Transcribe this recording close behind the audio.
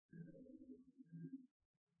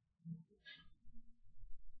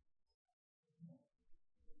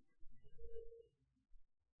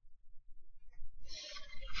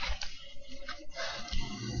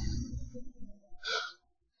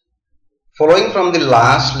following from the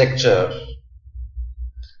last lecture,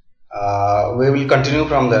 we will continue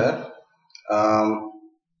from there.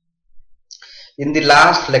 In the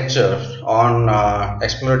last lecture on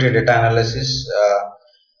exploratory data analysis,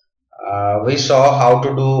 we saw how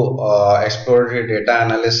to do exploratory data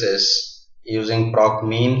analysis using proc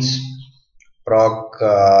means, proc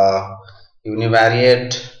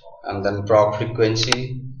univariate, and then proc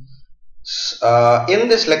frequency. In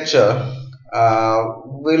this lecture,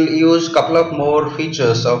 we'll use a couple of more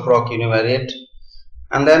features of proc univariate,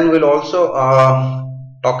 and then we'll also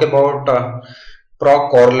talk about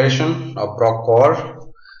proc correlation or proc CORR,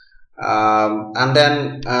 and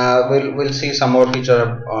then we'll see some more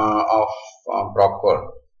feature of proc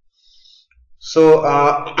CORR. So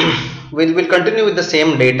we'll continue with the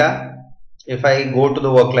same data. If I go to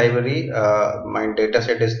the work library, my data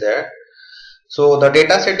set is there. So the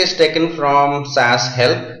data set is taken from SAS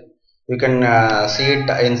help. You can see it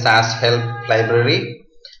in SAS help library.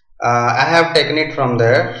 I have taken it from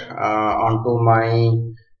there onto my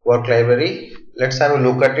work library. Let's have a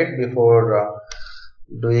look at it before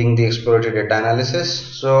doing the exploratory data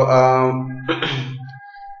analysis. So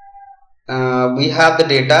we have the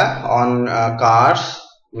data on cars.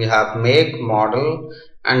 We have make, model,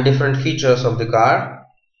 and different features of the car.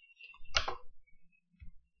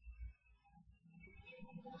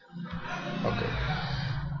 Okay.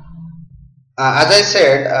 As I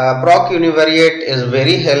said, Proc Univariate is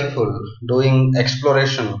very helpful doing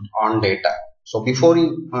exploration on data. So before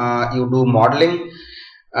you do modeling,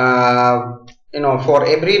 for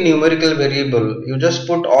every numerical variable, you just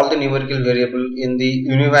put all the numerical variable in the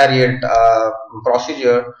univariate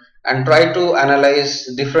procedure and try to analyze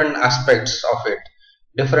different aspects of it,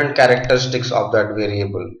 different characteristics of that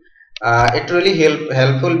variable. It really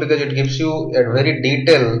helpful because it gives you a very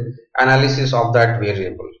detailed analysis of that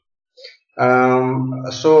variable.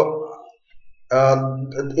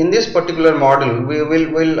 In this particular model, we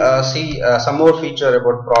will see some more feature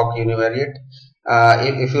about proc univariate.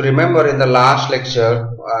 If you remember, in the last lecture,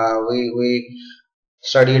 we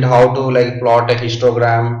studied how to plot a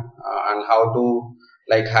histogram and how to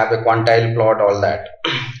have a quantile plot, all that.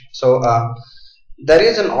 So there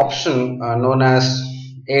is an option known as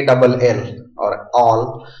ALL or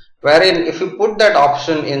all, wherein if you put that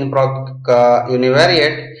option in proc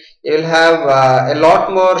univariate, you will have a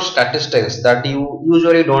lot more statistics that you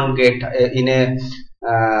usually don't get in a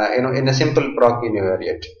in a simple proc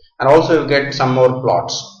univariate, and also you get some more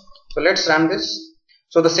plots. So let's run this.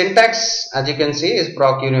 So the syntax, as you can see, is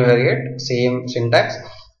proc univariate, same syntax.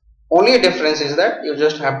 Only difference is that you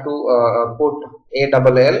just have to put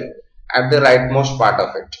ALL at the rightmost part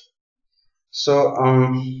of it. So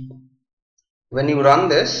when you run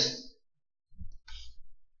this,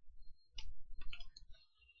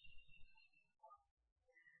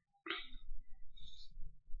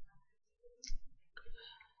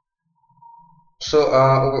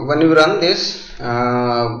 when you run this,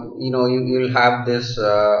 you will have this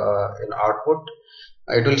in output.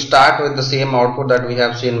 It will start with the same output that we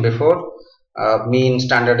have seen before, mean,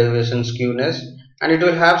 standard deviation, skewness, and it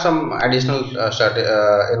will have some additional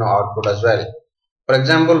output as well. For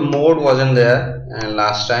example, mode wasn't there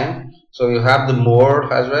last time, so you have the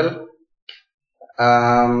mode as well.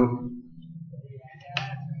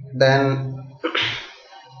 Then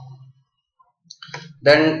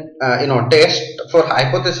test for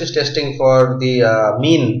hypothesis testing for the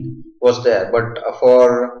mean was there, but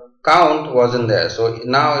for count wasn't there. So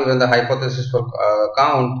now even the hypothesis for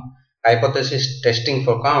hypothesis testing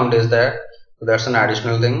for count is there. So that's an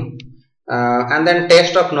additional thing. And then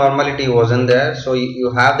test of normality wasn't there. So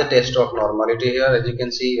you have the test of normality here. As you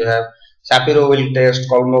can see, you have Shapiro-Wilk test,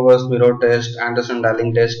 Kolmogorov-Smirnov test,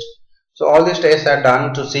 Anderson-Darling test. So all these tests are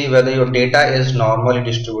done to see whether your data is normally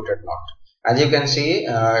distributed or not. As you can see,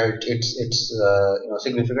 it's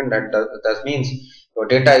significant. That means your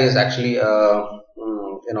data is actually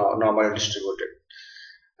normally distributed.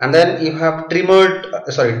 And then you have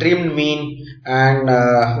trimmed mean and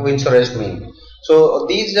Winsor's mean. So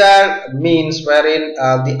these are means wherein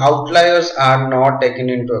the outliers are not taken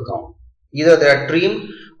into account. Either they are trimmed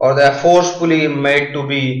or they are forcefully made to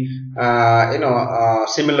be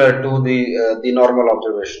similar to the normal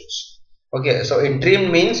observations. Okay, so in trimmed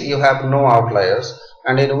means you have no outliers,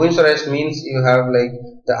 and in Winsor's means you have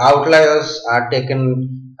the outliers are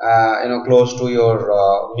taken close to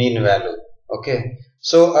your mean value. Okay,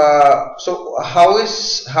 so how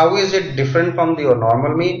is it different from your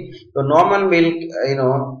normal mean? Your normal mean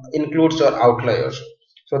includes your outliers,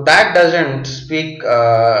 so that doesn't speak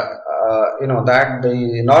that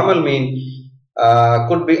the normal mean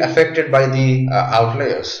could be affected by the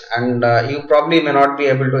outliers, and you probably may not be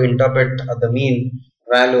able to interpret the mean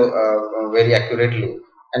value very accurately.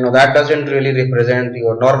 And that doesn't really represent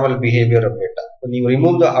your normal behavior of data. When you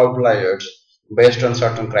remove the outliers based on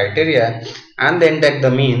certain criteria and then take the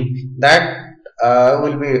mean, that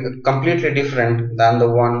will be completely different than the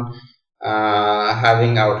one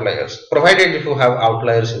having outliers, provided if you have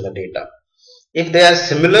outliers in the data. If they are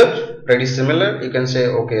similar, pretty similar, you can say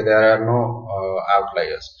okay, there are no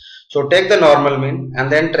outliers. So take the normal mean and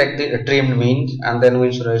then take the trimmed mean and then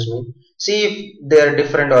mean mean. See if they are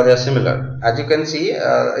different or they are similar. As you can see,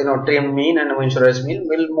 trimmed mean and mean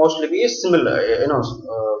will mostly be similar,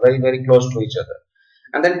 very close to each other.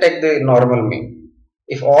 And then take the normal mean.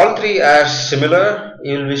 If all three are similar,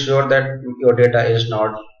 you will be sure that your data is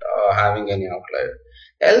not having any outlier.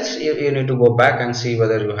 Else you need to go back and see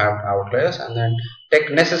whether you have outliers and then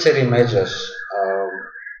take necessary measures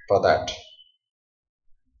for that.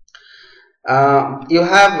 You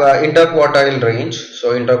have interquartile range.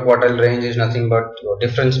 So interquartile range is nothing but your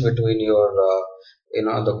difference between your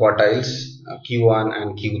the quartiles Q1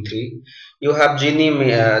 and Q3. You have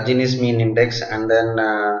Gini's mean index and then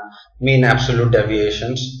mean absolute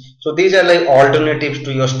deviations. So these are like alternatives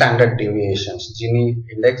to your standard deviations, Gini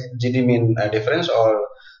index, Gini mean difference, or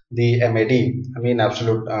the MAD, mean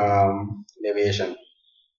absolute deviation.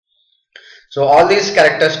 So all these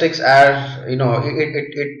characteristics are,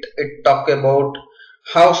 it talk about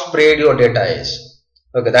how spread your data is.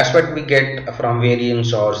 Okay, that's what we get from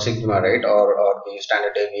variance or sigma, right, or the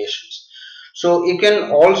standard deviations. So you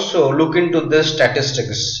can also look into the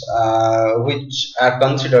statistics which are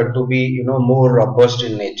considered to be more robust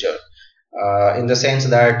in nature, in the sense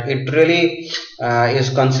that it really is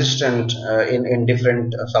consistent in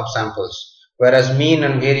different subsamples, whereas mean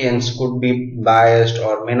and variance could be biased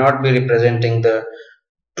or may not be representing the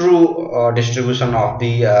true distribution of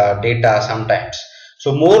the data sometimes.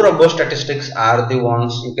 So more robust statistics are the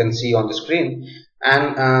ones you can see on the screen,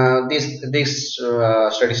 and these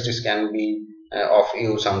statistics can be of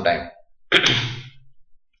use sometime.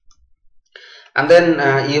 And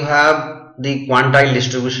then you have the quantile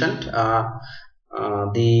distribution.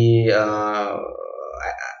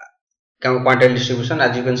 Quantile distribution,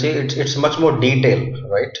 as you can see, it's much more detailed,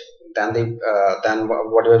 right, than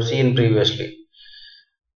what we have seen previously.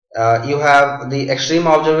 You have the extreme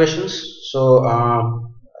observations. So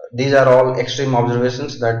these are all extreme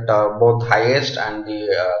observations, that both highest and the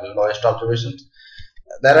lowest observations.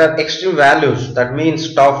 There are extreme values, that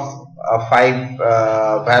means top 5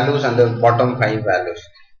 values and the bottom 5 values.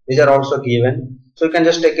 These are also given, so you can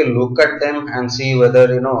just take a look at them and see whether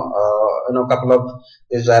couple of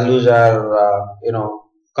these values are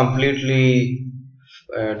completely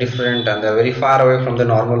different and they're very far away from the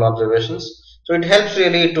normal observations. So it helps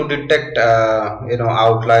really to detect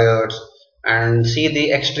outliers and see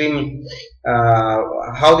the extreme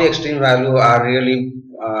how the extreme value are really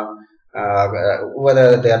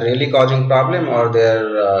whether they are really causing problem or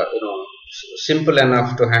they're simple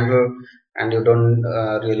enough to handle and you don't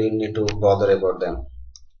really need to bother about them.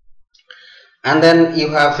 And then you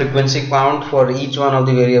have frequency count for each one of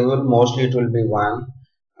the variable. Mostly it will be 1,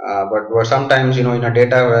 but sometimes in a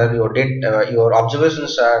data where your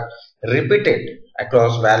observations are repeated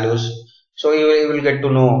across values, so you will get to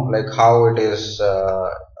know like how it is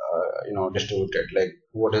distributed, like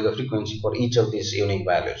what is the frequency for each of these unique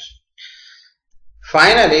values.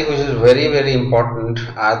 Finally, which is very important,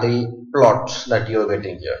 are the plots that you are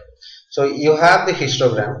getting here. So you have the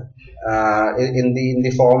histogram in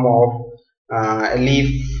the form of a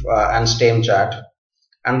leaf and stem chart,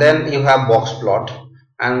 and then you have box plot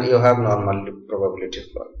and you have normal probability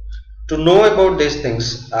plot. To know about these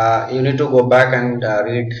things, you need to go back and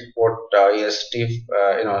read what is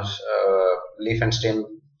leaf and stem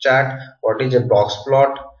chart, what is a box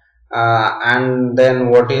plot, and then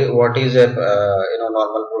what is a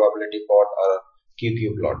normal probability plot or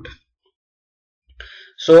QQ plot.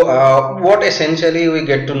 So what essentially we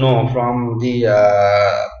get to know from the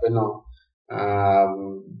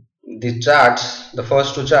the charts, the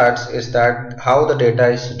first 2 charts, is that how the data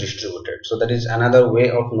is distributed. So that is another way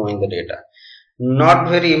of knowing the data. Not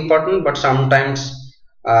very important, but sometimes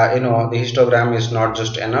the histogram is not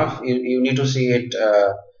just enough. You need to see it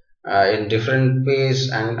in different ways,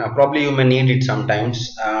 and probably you may need it sometimes.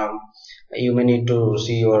 You may need to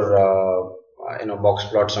see your box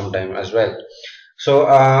plot sometime as well. So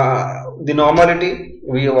the normality,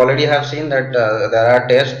 we already have seen that there are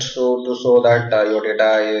tests to show that your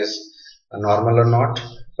data is normal or not.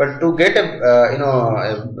 But to get a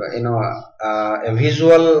a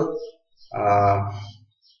visual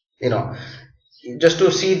just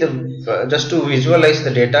to see the just to visualize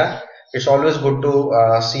the data, it's always good to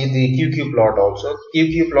see the QQ plot also.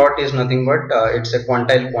 QQ plot is nothing but it's a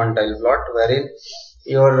quantile plot wherein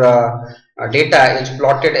your data is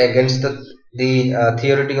plotted against the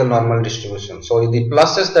theoretical normal distribution. So the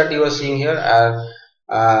pluses that you are seeing here are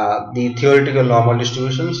the theoretical normal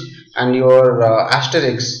distributions, and your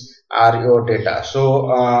asterisks are your data.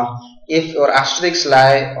 So if your asterisks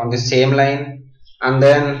lie on the same line and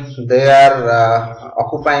then they are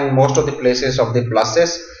occupying most of the places of the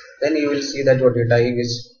pluses, then you will see that your data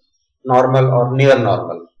is normal or near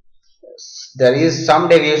normal. There is some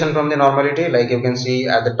deviation from the normality, like you can see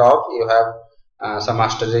at the top you have some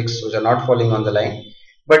asterisks which are not falling on the line,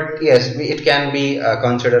 but yes, it can be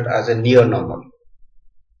considered as a near normal.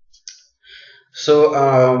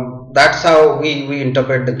 So that's how we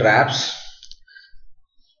interpret the graphs.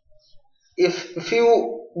 If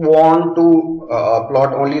you want to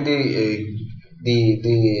plot only the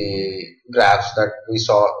graphs that we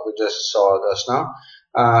just saw just now,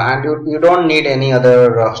 and you don't need any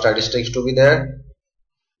other statistics to be there,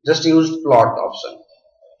 just use plot option.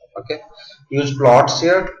 Okay, use plots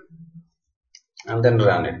here and then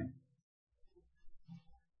run it.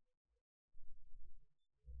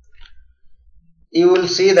 You will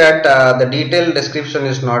see that the detailed description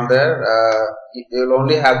is not there. You will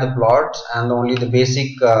only have the plots and only the basic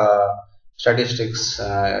statistics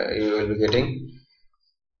you will be getting,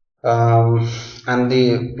 and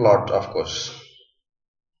the plot, of course.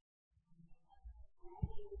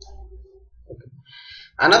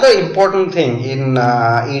 Another important thing in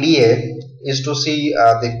EDA is to see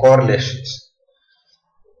the correlations.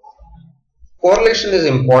 Correlation is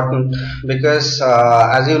important because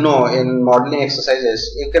as you know, in modeling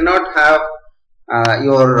exercises you cannot have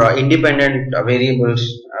your independent variables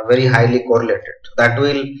very highly correlated. That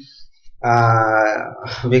will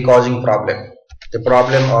be causing the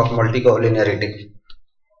problem of multicollinearity.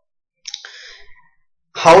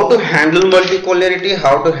 How to handle multicollinearity,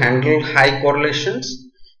 how to handle high correlations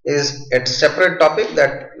is a separate topic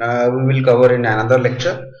that we will cover in another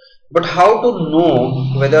lecture. But how to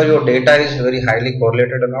know whether your data is very highly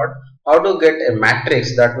correlated or not, how to get a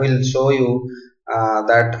matrix that will show you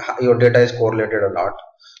that your data is correlated or not.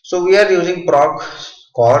 So we are using Proc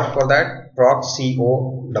CORR for that, Proc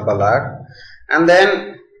CORR, and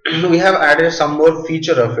then we have added some more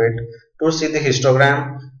feature of it to see the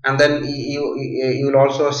histogram, and then you will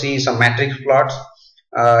also see some matrix plots.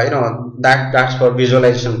 That's for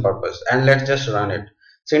visualization purpose. And let's just run it.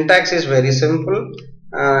 Syntax is very simple.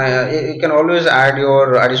 You can always add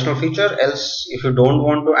your additional feature, else if you don't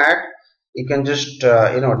want to add, you can just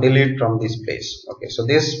delete from this place. Okay, so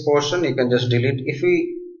this portion you can just delete.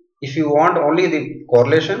 If you want only the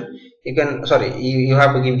correlation, you can, you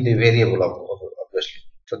have to give the variable obviously.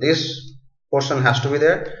 So this portion has to be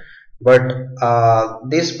there, but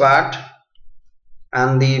this part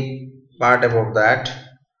and the part above that,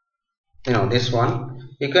 this one,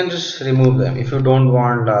 you can just remove them if you don't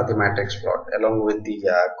want the matrix plot along with the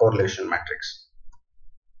correlation matrix.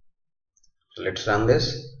 So let's run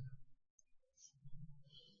this.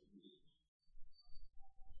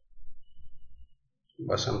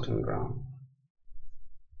 Was something wrong?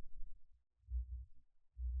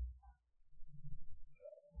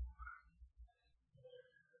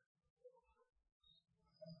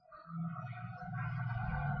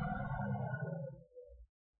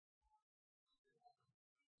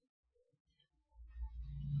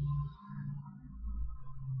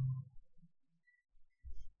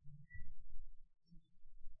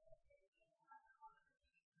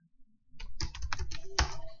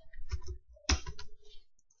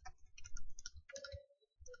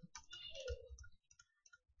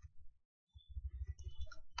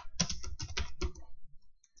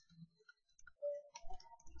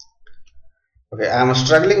 Okay, I am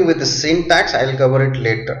struggling with the syntax. I will cover it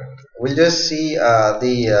later. We'll just see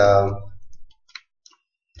the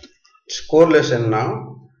correlation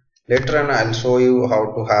now. Later on, I'll show you how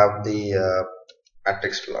to have the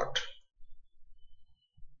matrix plot.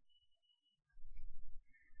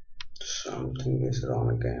 Something is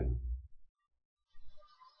wrong again.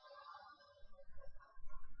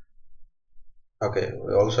 Okay,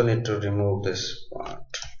 we also need to remove this part.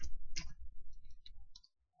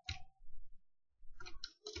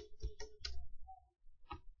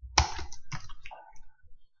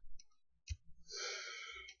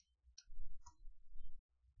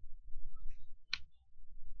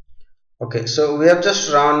 Okay, so we have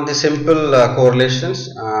just run the simple correlations.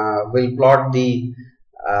 We'll plot the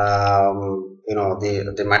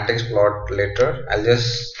the matrix plot later. I'll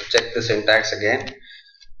just check the syntax again.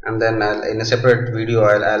 and then in a separate video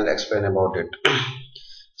I'll explain about it.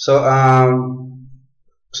 So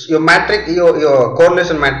your matrix, your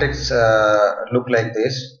correlation matrix look like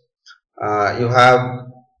this. You have,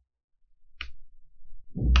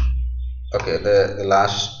 okay, the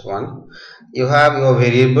last one, you have your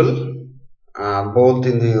variable both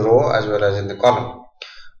in the row as well as in the column.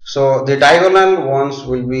 So the diagonal ones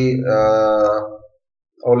will be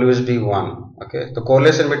always be 1. Okay, the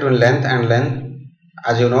correlation between length and length,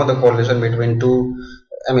 as you know, the correlation between two,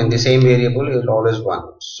 I mean the same variable, is always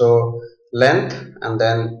 1. So length, and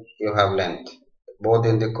then you have length both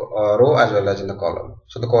in the row as well as in the column.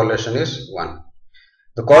 So the correlation is 1.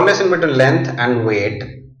 The correlation between length and weight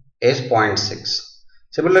is 0.6.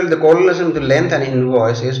 Similarly, the correlation between length and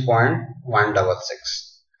invoice is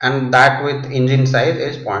 0.166, and that with engine size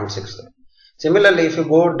is 0.6. Similarly, if you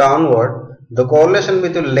go downward, the correlation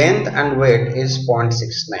between length and weight is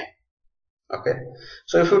 0.69. Okay,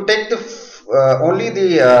 so if you take the only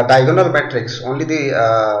the diagonal matrix, only the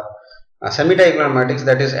semi-diagonal matrix,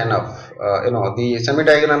 that is enough. The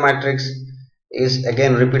semi-diagonal matrix is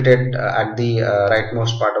again repeated at the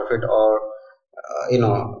rightmost part of it, or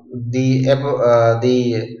the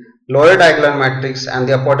lower diagonal matrix and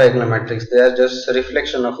the upper diagonal matrix, they are just a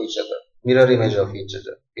reflection of each other, mirror image of each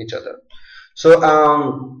other. So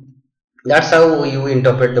that's how you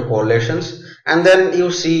interpret the correlations, and then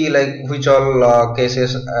you see like which all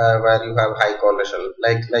cases where you have high correlation,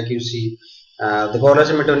 like you see the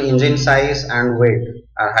correlation between engine size and weight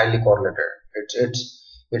are highly correlated.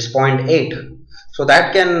 It's 0.8. So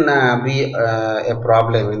that can be a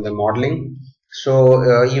problem in the modeling.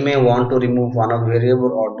 So you may want to remove one of the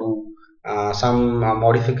variable, or do some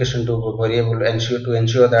modification to the variable to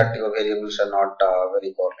ensure that your variables are not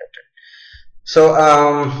very correlated. So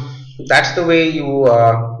that's the way you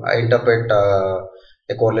interpret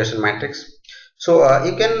a correlation matrix. So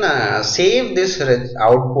you can save this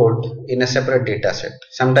output in a separate data set.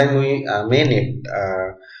 Sometimes we may need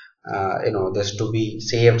this to be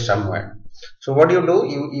saved somewhere. So what you do,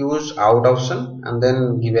 you use out option and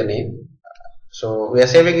then give a name. So we are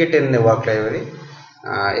saving it in the work library.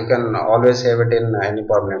 You can always save it in any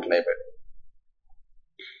permanent library.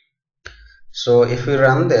 So if we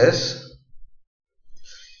run this,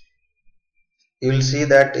 you will see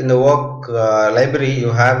that in the work library you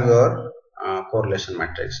have your correlation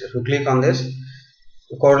matrix. If you click on this,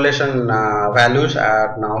 the correlation values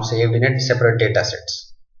are now saved in separate data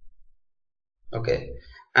sets. Okay,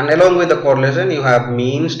 and along with the correlation you have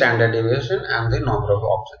mean, standard deviation, and the number of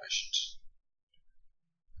observations.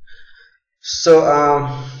 So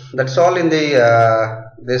that's all in the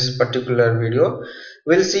this particular video.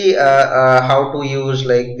 We'll see how to use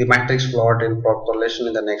like the matrix plot in Proc correlation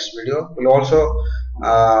in the next video. We'll also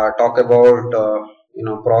talk about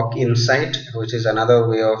Proc Insight, which is another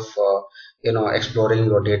way of exploring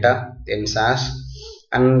your data in SAS,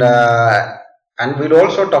 and we'll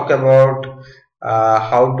also talk about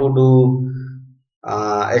how to do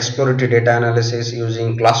exploratory data analysis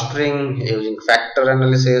using clustering, using factor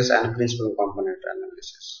analysis, and principal component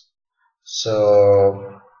analysis.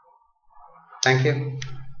 So thank you.